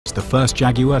It's the first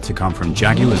Jaguar to come from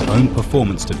Jaguar's own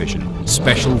performance division,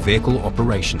 Special Vehicle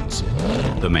Operations.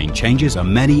 The main changes are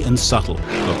many and subtle,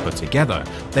 but put together,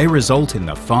 they result in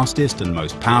the fastest and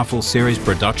most powerful series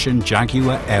production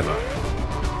Jaguar ever.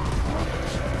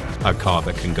 A car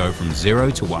that can go from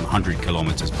 0 to 100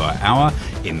 km per hour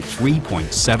in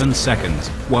 3.7 seconds,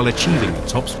 while achieving a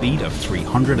top speed of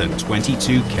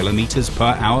 322 km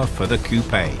per hour for the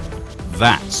coupe.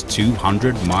 That's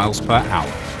 200 miles per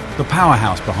hour. The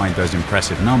powerhouse behind those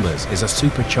impressive numbers is a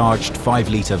supercharged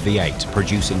 5-litre V8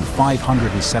 producing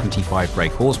 575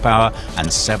 brake horsepower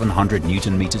and 700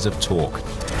 Nm of torque.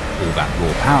 All that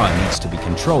raw power needs to be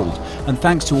controlled, and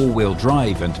thanks to all-wheel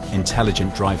drive and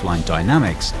intelligent driveline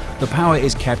dynamics, the power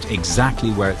is kept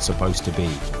exactly where it's supposed to be.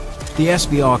 The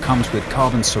SVR comes with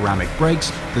carbon ceramic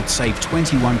brakes that save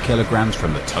 21 kilograms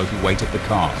from the total weight of the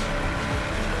car.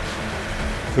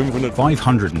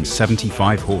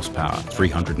 575 horsepower,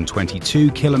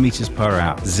 322 kilometers per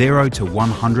hour, 0 to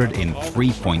 100 in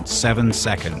 3.7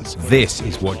 seconds. This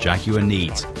is what Jaguar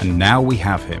needs, and now we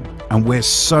have him, and we're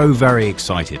so very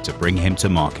excited to bring him to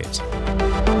market.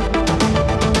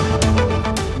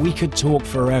 We could talk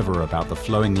forever about the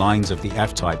flowing lines of the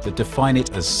F-Type that define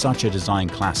it as such a design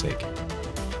classic.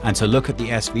 And to look at the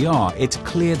SVR, it's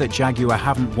clear that Jaguar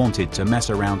haven't wanted to mess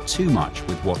around too much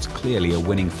with what's clearly a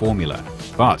winning formula.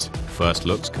 But first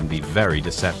looks can be very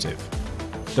deceptive.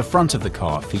 The front of the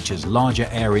car features larger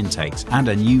air intakes and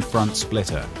a new front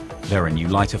splitter. There are new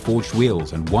lighter forged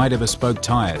wheels and wider bespoke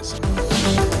tyres.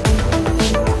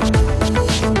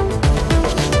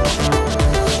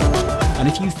 And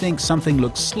if you think something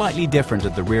looks slightly different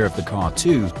at the rear of the car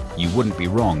too, you wouldn't be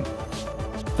wrong.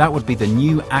 That would be the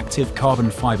new active carbon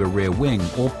fibre rear wing,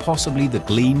 or possibly the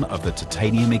gleam of the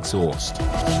titanium exhaust.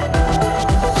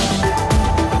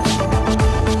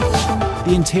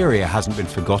 The interior hasn't been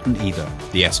forgotten either.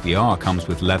 The SVR comes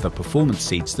with leather performance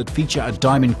seats that feature a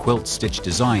diamond quilt stitch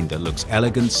design that looks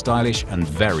elegant, stylish and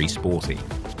very sporty.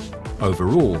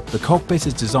 Overall, the cockpit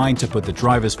is designed to put the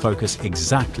driver's focus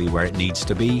exactly where it needs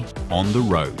to be, on the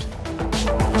road.